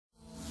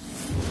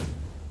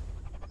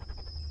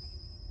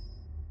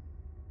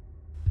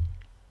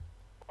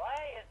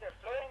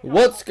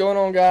What's going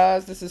on,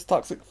 guys? This is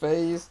Toxic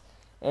Phase,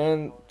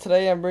 and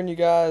today I'm bringing you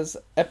guys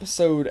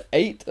episode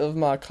 8 of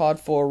my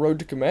COD 4 Road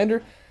to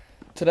Commander.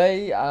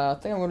 Today, I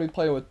think I'm going to be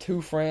playing with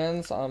two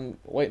friends. I'm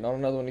waiting on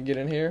another one to get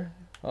in here.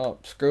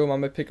 Screw him, I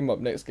may pick him up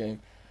next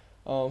game.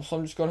 So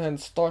I'm just going ahead and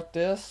start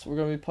this. We're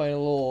going to be playing a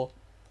little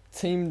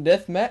team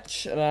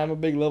deathmatch, and I'm a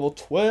big level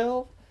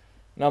 12.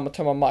 Now I'm going to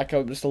turn my mic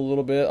up just a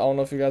little bit. I don't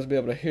know if you guys will be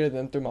able to hear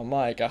them through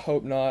my mic. I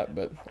hope not,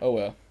 but oh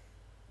well.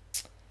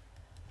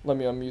 Let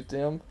me unmute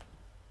them.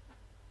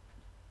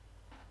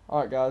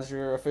 Alright guys,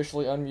 you're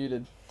officially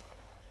unmuted.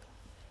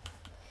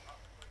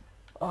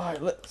 Alright,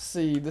 let's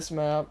see this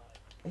map.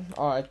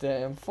 Alright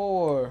then,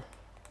 M4.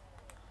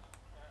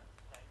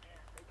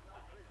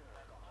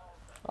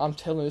 I'm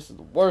telling you, this is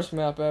the worst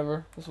map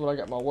ever. This is what I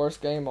got my worst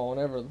game on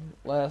ever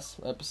last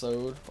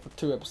episode, or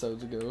 2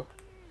 episodes ago.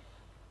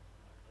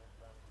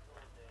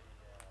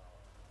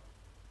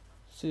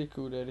 See you,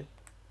 Cool Daddy.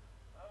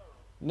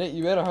 Nick,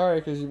 you better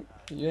hurry, cause you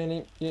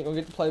ain't gonna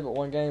get to play but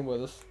one game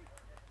with us.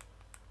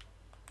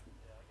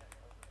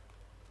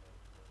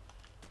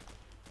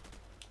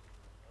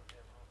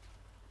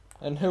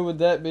 And who would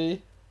that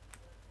be?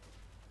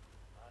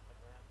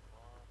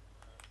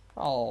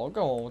 Oh,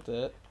 go on with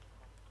that.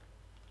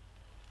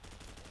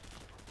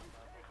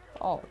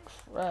 Oh,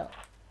 crap.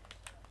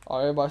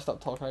 Alright, everybody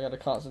stop talking. I gotta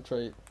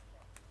concentrate.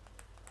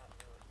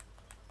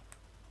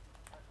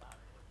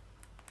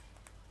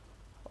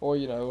 Or,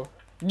 you know.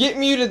 Get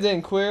muted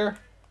then, queer!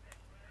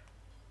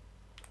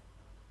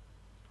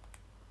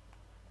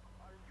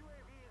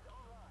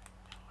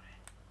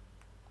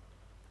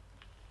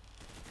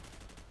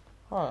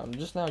 Alright, I'm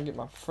just now getting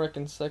my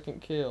frickin'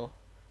 second kill.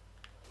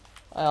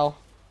 Ow.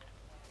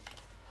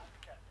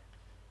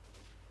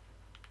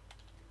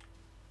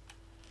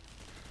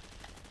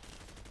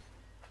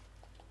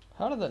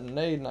 How did that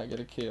nade not get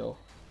a kill?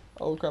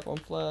 Oh crap, I'm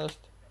flashed.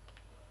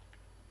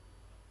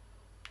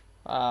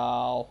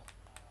 Ow.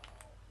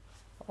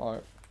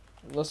 Alright,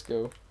 let's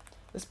go.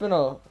 It's been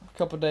a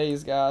couple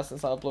days, guys,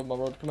 since I uploaded my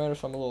Road to Commander,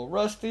 so I'm a little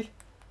rusty.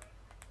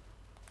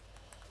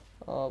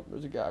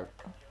 There's a guy.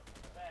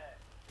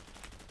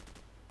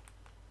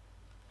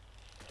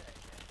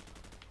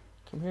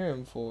 Come here,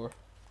 M4.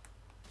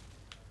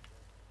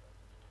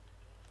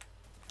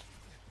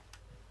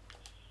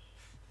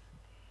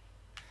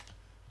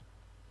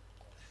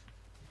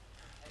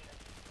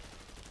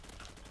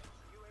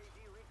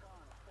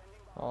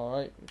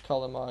 Alright,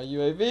 calling my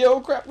UAV. Oh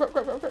crap, crap,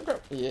 crap, crap, crap,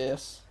 crap.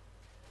 Yes.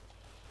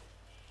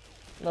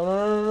 No,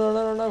 no, no, no,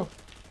 no, no, no.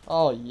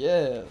 Oh,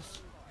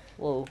 yes.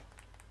 Whoa.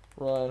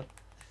 Run.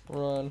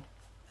 Run.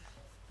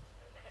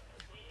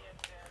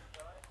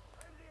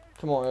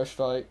 Come on,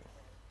 airstrike.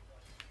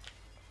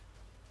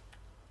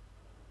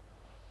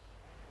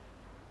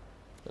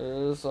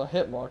 There's a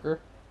hit marker.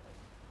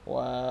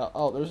 Wow.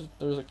 Oh,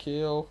 there's a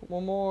kill.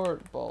 One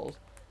more balls.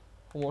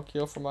 One more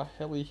kill for my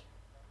heli.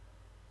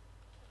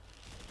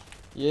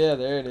 Yeah,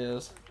 there it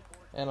is.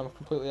 And I'm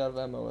completely out of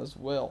ammo as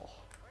well.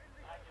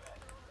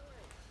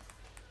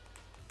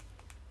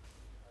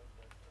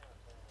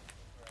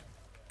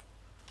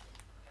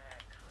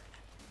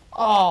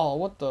 Oh,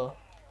 what the?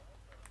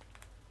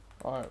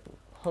 Alright,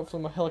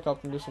 hopefully my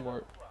helicopter can do some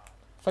work.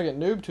 If I get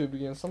noob tube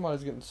again,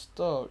 somebody's getting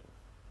stuck.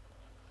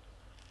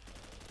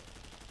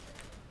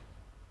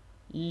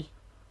 Yee.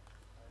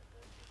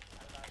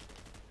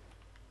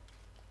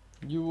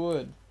 You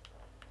would.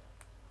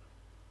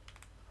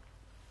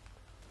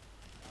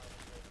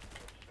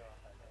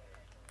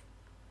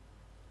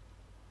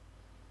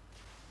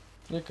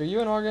 Nick, are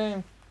you in our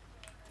game?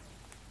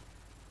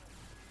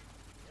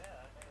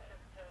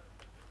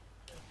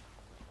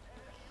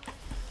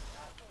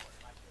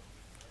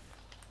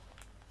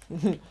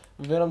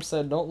 Venom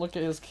said, don't look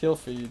at his kill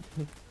feed.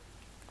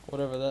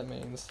 Whatever that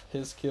means.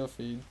 His kill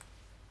feed.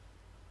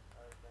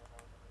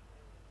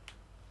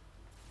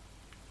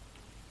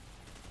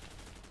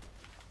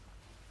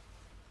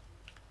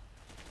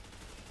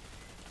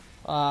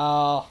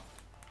 Ah.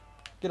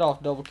 Get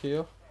off, double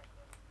kill.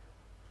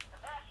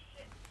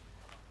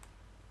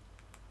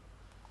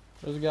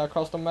 There's a guy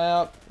across the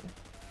map.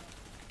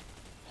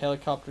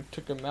 Helicopter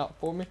took him out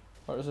for me.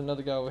 Or there's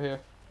another guy over here.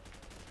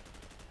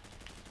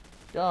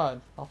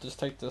 God, I'll just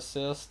take the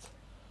assist.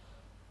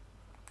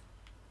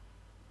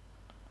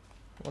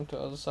 One to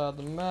the other side of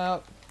the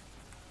map.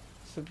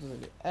 See if there's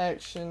any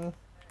action.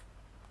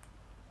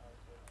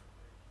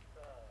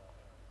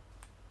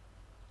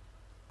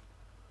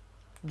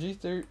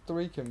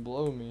 G3 can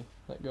blow me.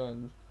 That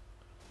gun.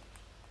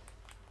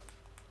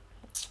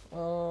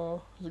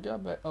 There's a guy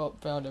back. Oh,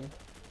 found him.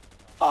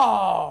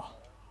 Oh!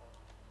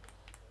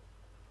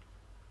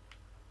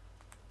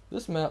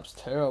 This map's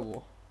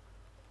terrible.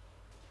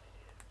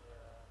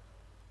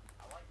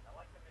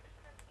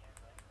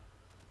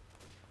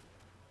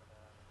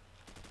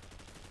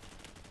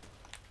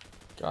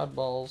 God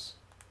balls.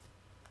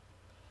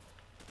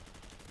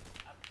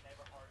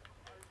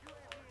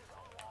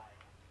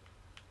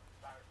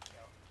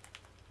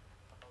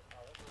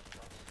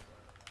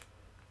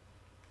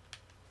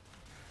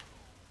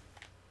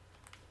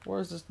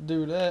 Where's this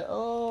dude at?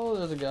 Oh,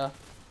 there's a guy.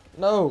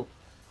 No!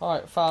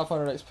 Alright,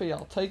 500 XP,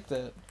 I'll take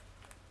that.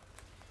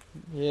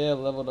 Yeah,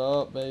 leveled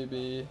up,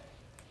 baby.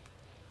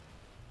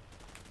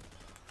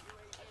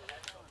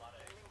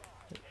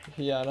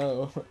 Yeah, I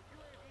know.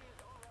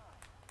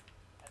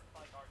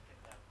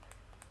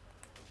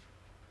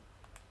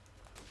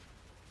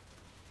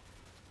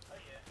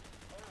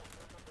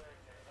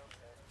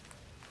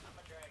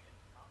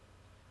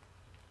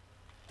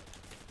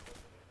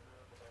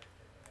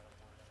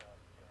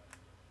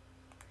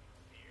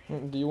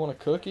 Do you want a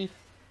cookie?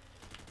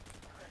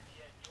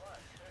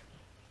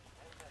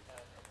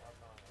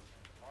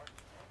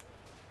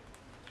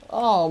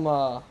 Oh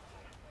my.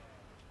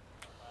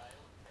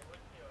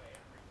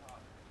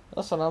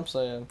 That's what I'm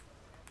saying.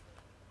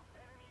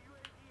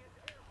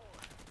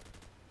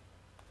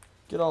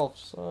 Get off,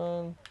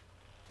 son.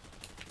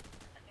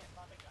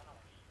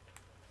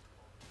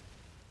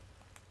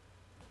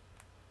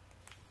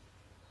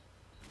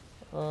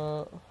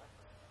 Uh.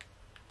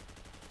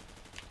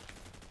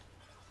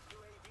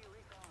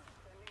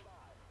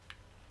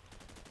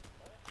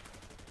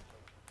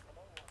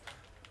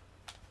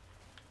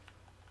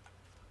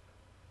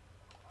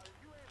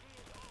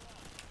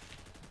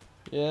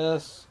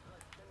 Yes.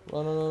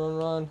 Run, run, run,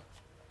 run.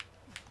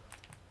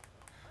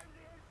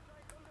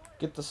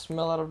 Get the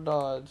smell out of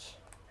Dodge.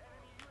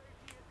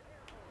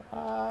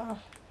 Ah.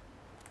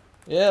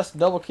 Yes,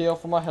 double kill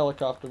for my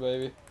helicopter,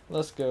 baby.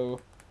 Let's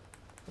go.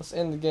 Let's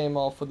end the game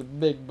off with a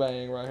big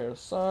bang right here,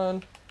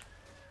 son.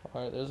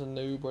 Alright, there's a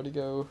noob. Where'd he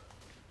go?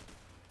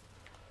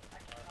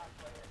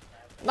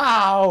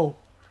 No!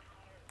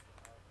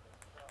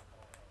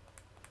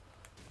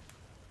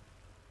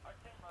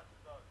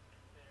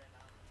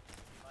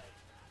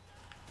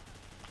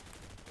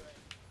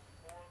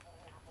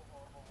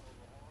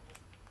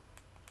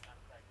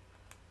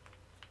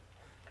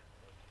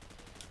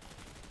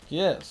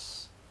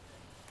 Yes.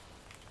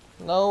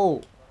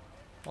 No!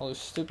 All these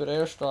stupid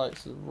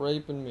airstrikes is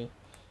raping me.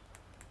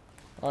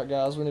 Alright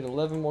guys, we need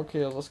 11 more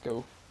kills. Let's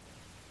go.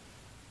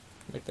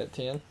 Make that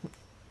 10.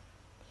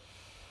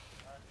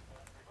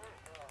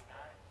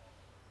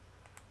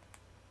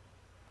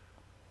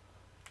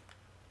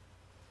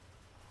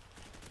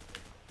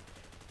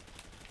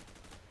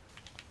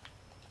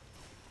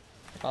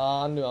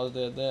 Ah, I knew I was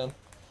dead then.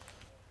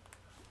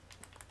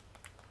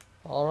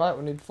 Alright,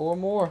 we need 4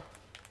 more.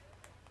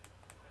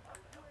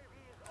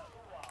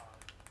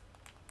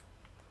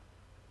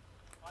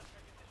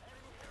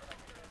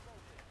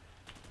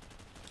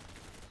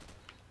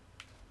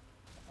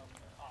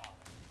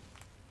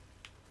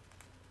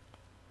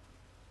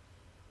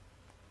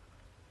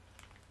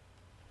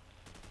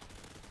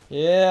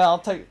 Yeah, I'll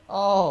take.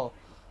 Oh,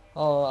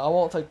 I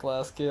won't take the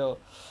last kill.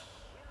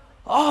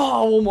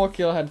 Oh, one more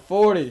kill. I had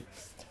 40.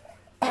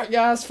 Alright,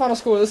 guys. Final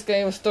score of this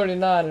game is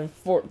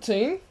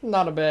 39-14.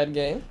 Not a bad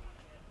game.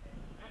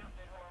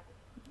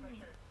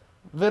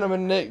 Venom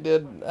and Nick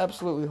did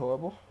absolutely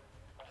horrible.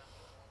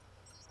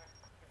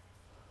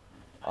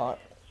 Alright.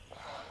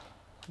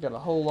 Got a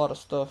whole lot of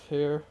stuff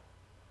here.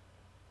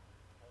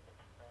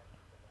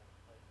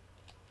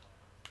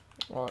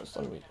 Alright,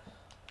 so let me.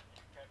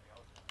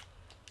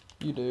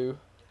 You do.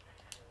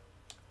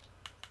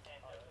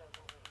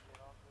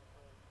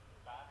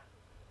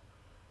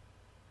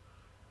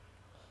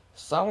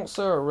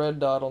 Silencer or red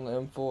dot on the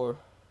M4?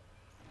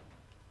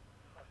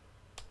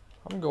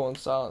 I'm going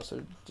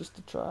silencer just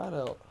to try it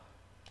out.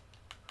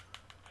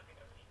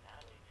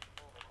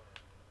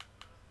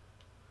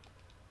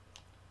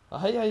 I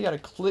hate how you gotta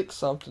click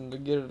something to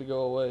get it to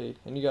go away,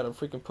 and you gotta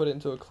freaking put it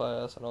into a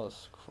class and all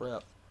this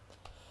crap.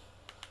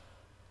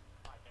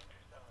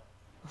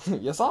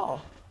 Yes, I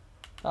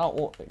don't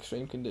want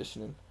extreme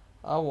conditioning.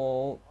 I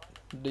want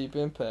deep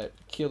impact.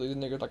 Kill these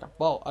niggas like a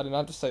ball. I did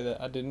not just say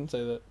that. I didn't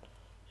say that.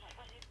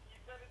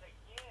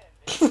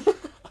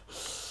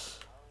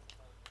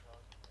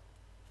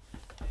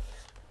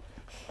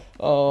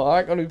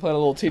 I'm gonna be playing a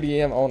little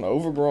TDM on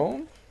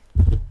Overgrown.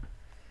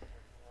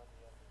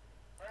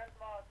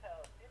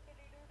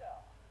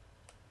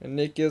 And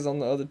Nick is on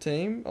the other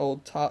team.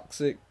 Old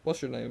toxic.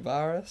 What's your name?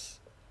 Virus.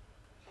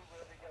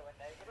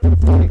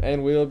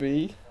 And will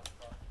be.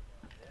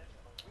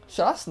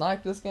 Should I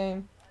snipe this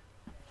game?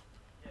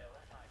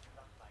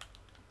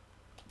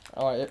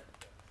 Alright.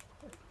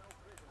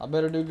 I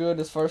better do good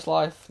this first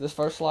life. This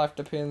first life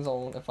depends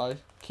on if I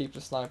keep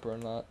the sniper or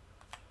not.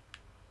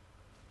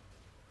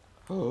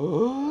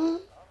 You're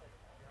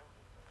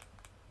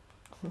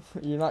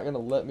not gonna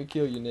let me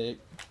kill you, Nick.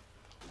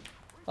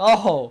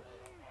 Oh!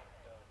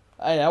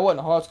 Hey, I wasn't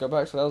a hard scope,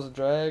 actually. That was a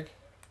drag.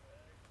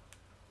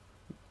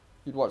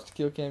 You'd watch the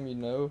kill cam, you'd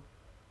know.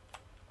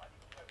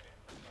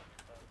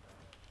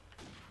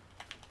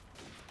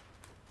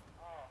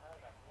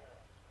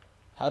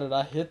 How did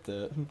I hit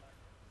that?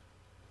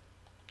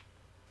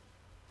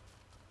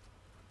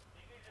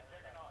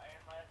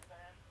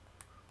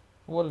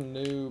 What a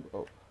noob.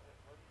 Oh.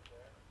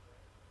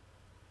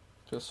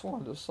 Just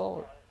wanted to saw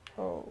it.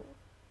 Oh.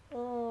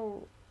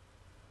 Oh.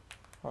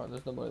 Alright,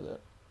 there's nobody there.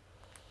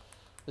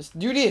 Let's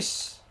do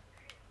this!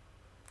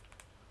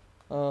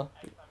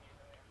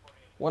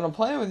 When I'm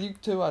playing with you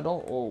two, I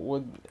don't, or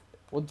with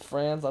with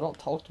friends. I don't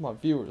talk to my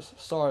viewers.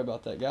 Sorry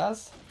about that,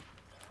 guys.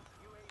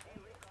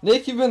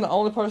 Nick, you've been the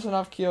only person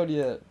I've killed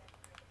yet.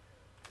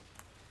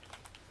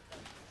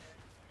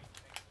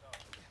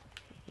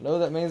 No,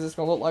 that means it's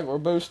gonna look like we're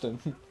boosting.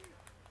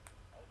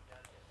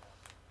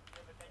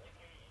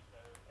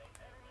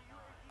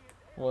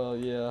 Well,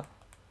 yeah.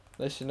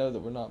 They should know that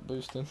we're not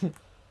boosting.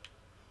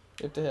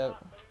 if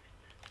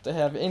they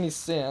have any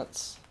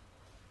sense.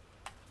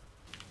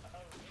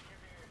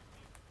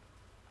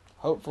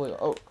 Hopefully.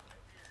 Oh.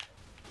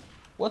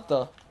 What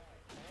the?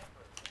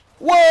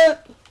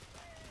 What?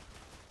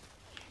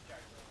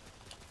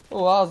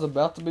 Oh, I was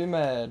about to be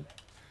mad.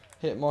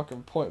 Hit marker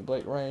point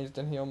blank range,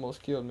 then he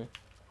almost killed me.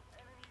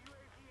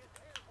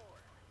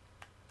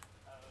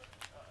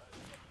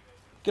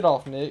 Get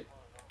off, Nick.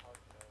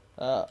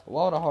 Why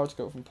would a hard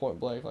scope from point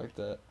blank like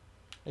that?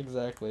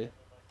 Exactly.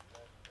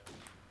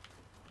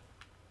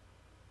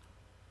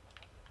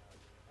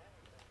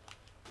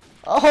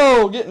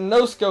 Oh, getting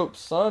no scopes,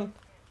 son.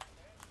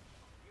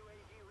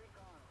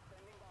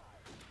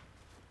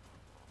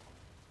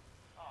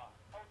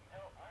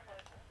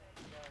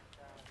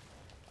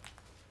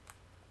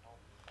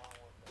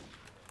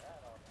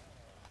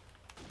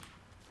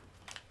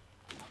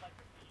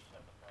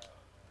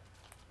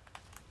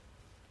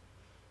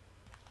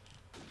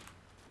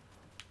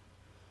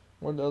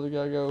 Where'd the other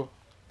guy go?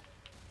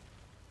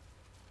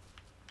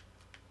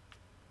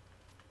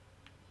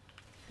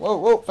 Whoa,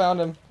 whoa, found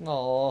him.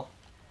 Aww.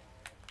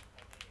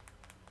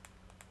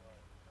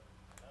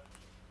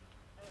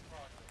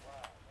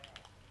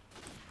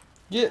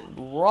 Get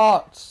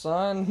rocked,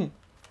 son.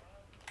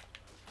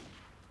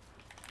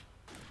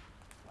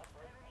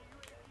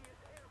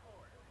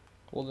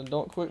 Well, then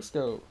don't quick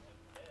scope.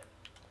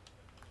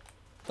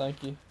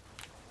 Thank you.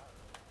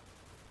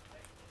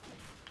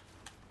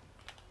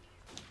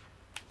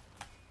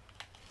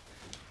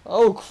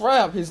 Oh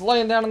crap, he's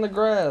laying down in the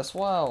grass.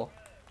 Wow.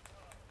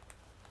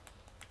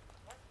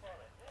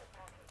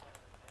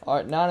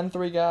 Alright,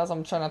 9-3, guys.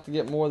 I'm trying not to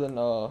get more than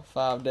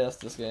 5 deaths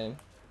this game.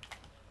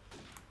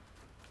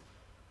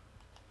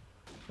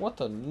 What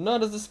the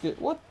nut is this get?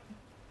 What?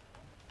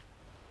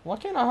 Why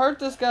can't I hurt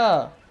this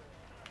guy?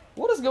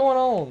 What is going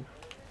on?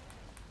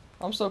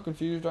 I'm so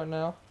confused right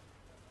now.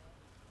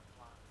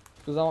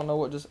 Because I don't know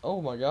what just...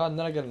 Oh my god, and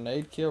then I get a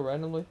nade kill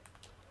randomly.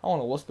 I don't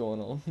know what's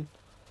going on.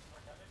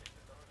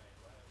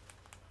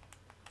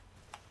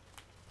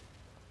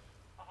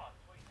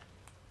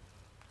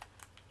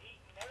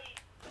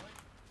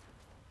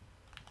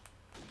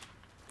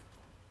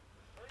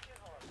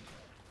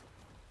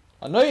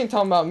 I know you ain't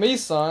talking about me,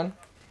 son.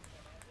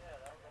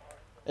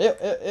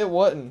 It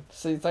wasn't.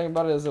 See, the thing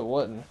about it is it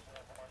wasn't.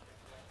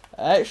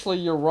 Actually,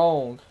 you're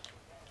wrong.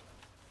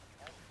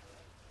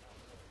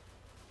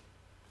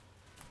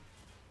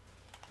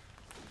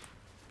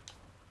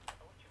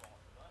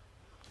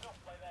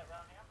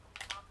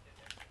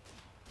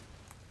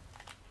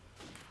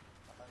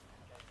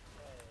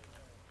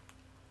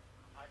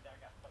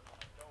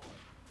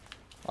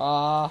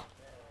 Alright,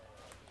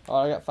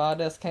 I got 5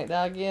 deaths. Can't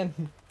die again.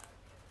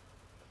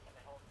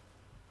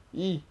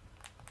 Yee.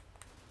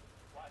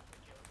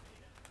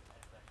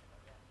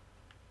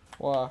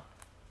 Why?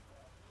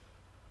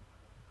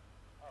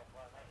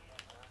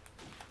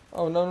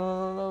 Oh, no, no,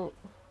 no, no.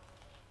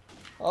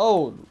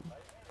 Oh.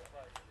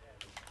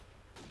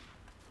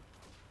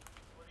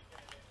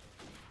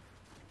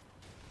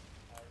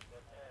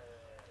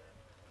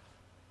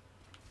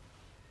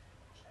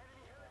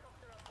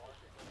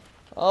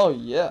 Oh,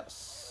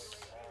 yes.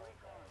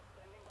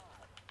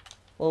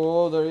 Whoa, whoa,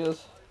 whoa, there he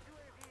is.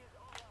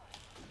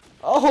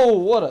 Oh,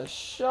 what a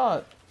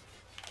shot.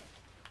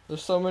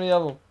 There's so many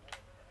of them.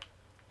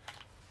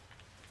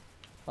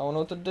 I don't know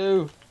what to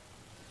do.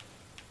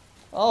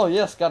 Oh,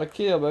 yes, got a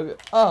kill, baby.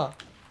 Ah.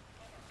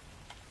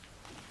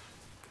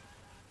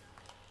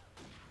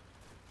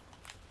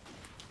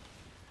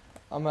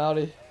 I'm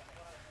outie.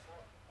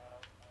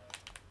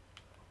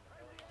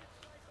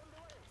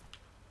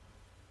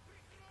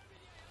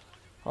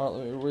 Alright,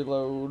 let me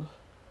reload.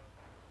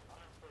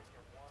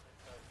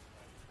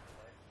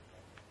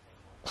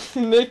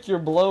 Nick, you're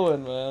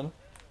blowing, man.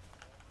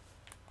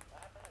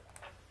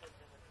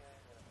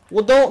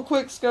 Well, don't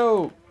quick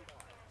scope.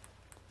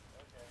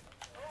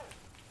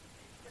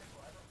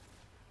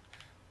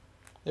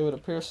 It would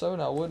appear so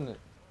now, wouldn't it?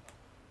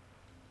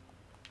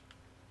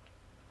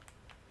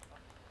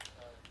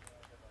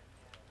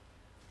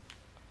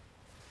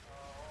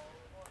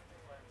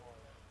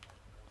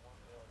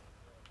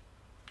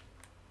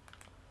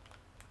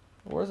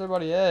 Where's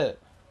everybody at?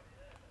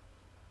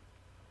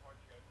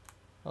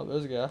 Oh,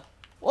 there's a guy.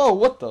 Whoa,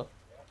 what the?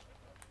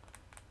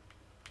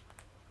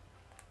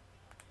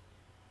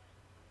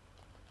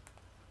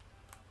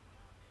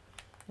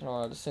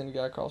 Alright, just send the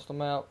guy across the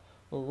map.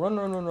 Oh, run,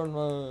 run, run, run,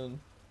 run.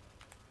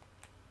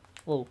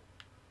 Whoa.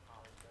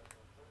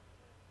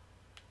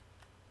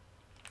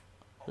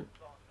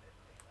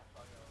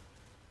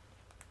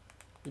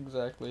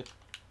 Exactly.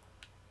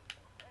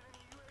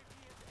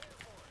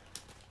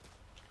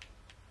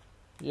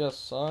 Yes,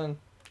 son.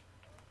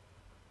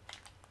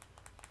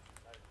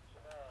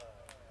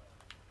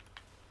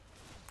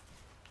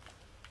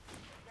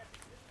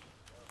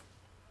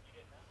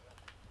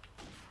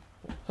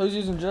 Who's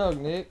using Jug,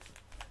 Nick?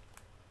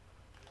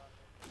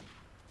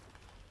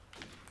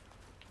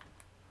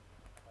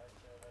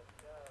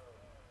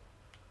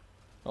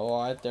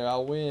 Oh, right there, I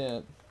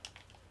win.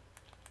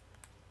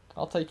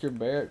 I'll take your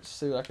Barrett to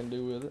see what I can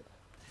do with it.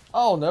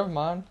 Oh, never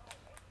mind.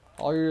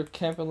 All your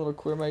camping little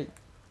queermate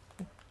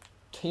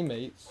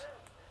teammates.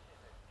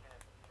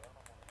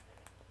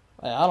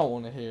 Hey, I don't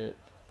want to hear it.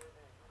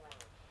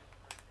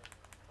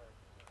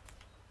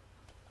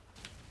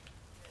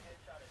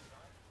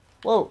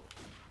 Whoa.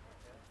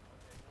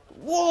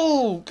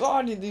 Whoa,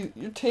 God,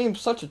 your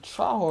team's such a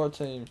tryhard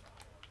team.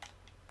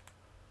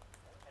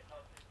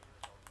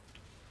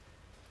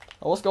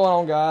 Oh, what's going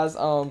on, guys?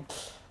 Okay,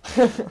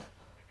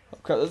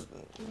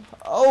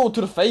 oh,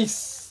 to the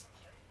face.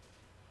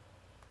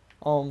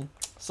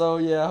 So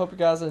yeah, I hope you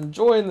guys are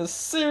enjoying this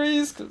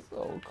series.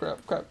 Oh crap.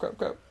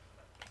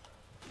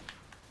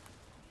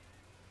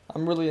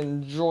 I'm really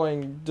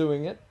enjoying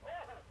doing it.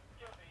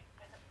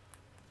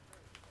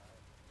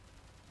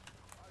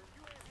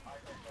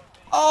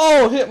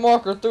 Oh, hit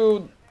marker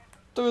through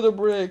the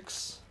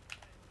bricks.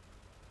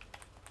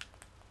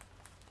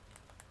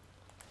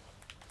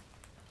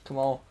 Come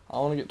on, I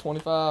want to get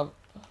 25.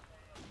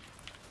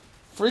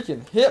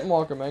 Freaking hit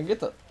marker, man. Get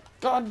the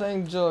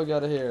goddamn Jug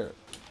out of here.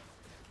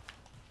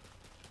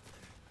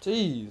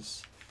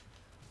 Jeez.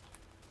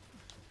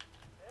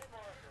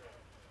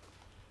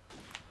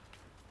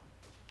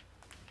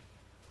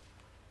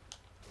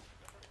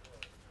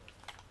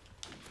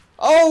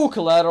 Oh,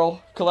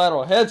 collateral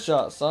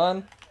headshot,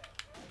 son.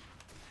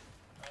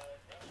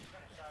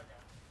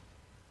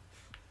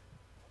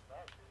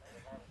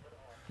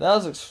 That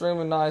was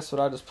extremely nice what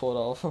I just pulled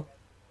off. I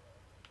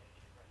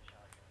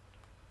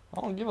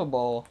don't give a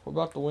ball. We're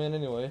about to win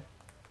anyway.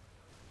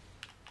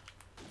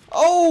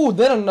 Oh,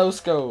 then a no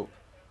scope.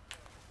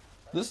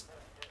 This.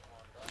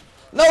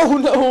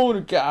 No,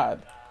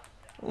 God.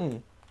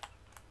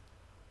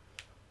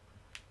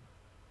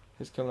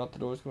 He's coming out the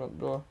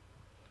door.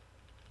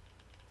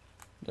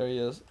 There he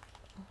is.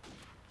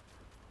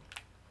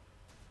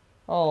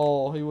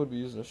 Oh, he would be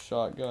using a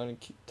shotgun and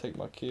take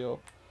my kill.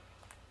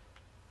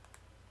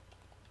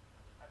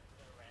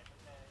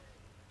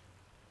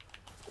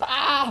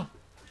 Ah!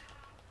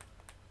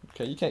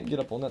 Okay, you can't get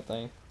up on that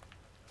thing.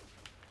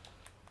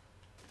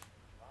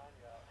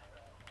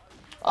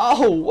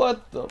 Oh,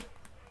 what the?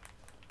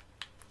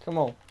 Come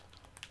on.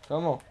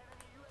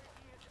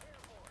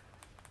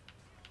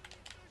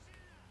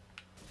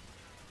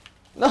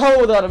 No,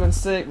 that would have been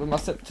sick, but my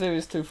sensitivity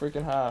is too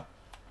freaking high.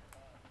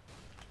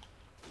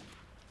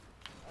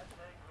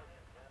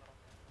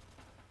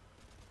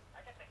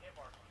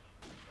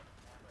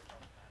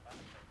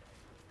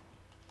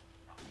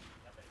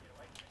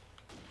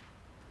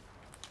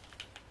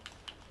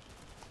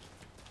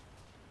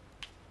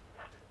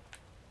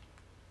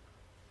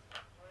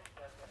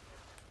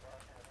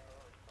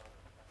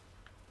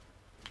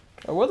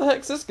 Where the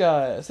heck's this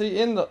guy? Is he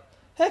in the...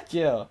 Heck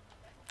yeah.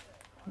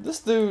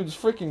 This dude's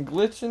freaking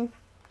glitching.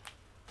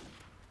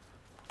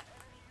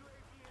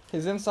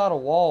 He's inside a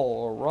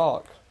wall or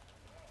rock.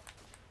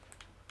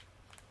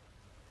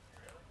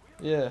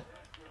 Yeah.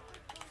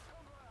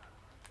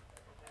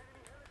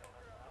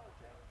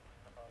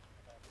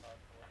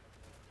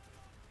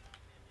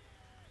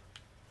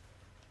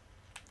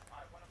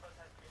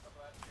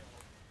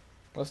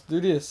 Let's do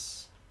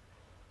this.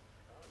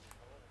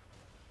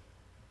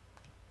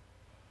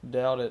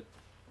 Doubt it.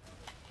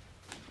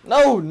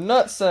 No,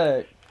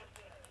 nutsack.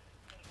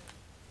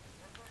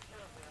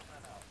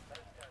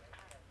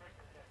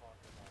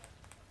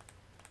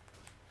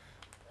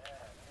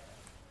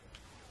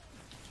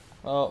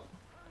 Oh.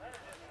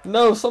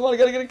 No, somebody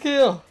gotta get a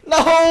kill.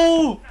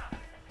 No!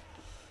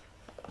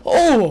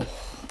 Oh!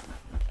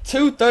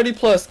 230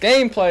 plus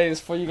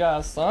gameplays for you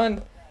guys,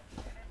 son.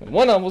 And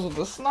one of them was with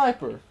the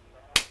sniper.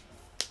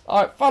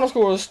 Alright, final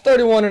score was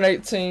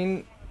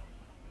 31-18.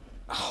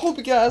 I hope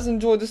you guys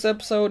enjoyed this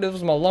episode. This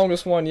was my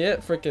longest one yet.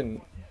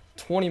 Freaking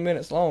 20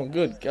 minutes long.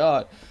 Good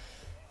God.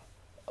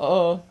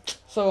 So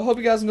I hope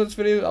you guys enjoyed this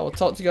video. I will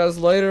talk to you guys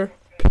later.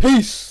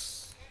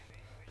 Peace.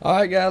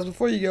 Alright guys,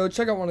 before you go,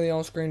 check out one of the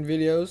on-screen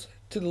videos.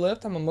 To the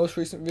left, I'm my most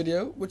recent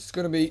video, which is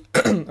going to be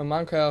a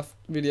Minecraft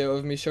video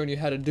of me showing you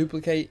how to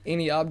duplicate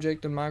any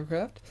object in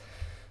Minecraft.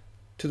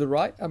 To the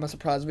right, I'm a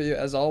surprise video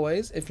as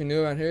always. If you're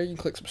new around here, you can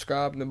click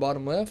subscribe in the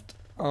bottom left.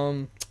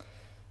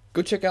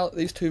 Go check out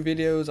these two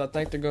videos. I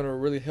think they're going to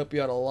really help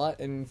you out a lot,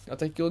 and I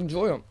think you'll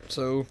enjoy them.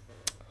 So,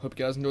 hope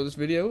you guys enjoy this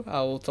video.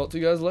 I will talk to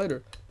you guys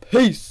later.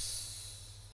 Peace!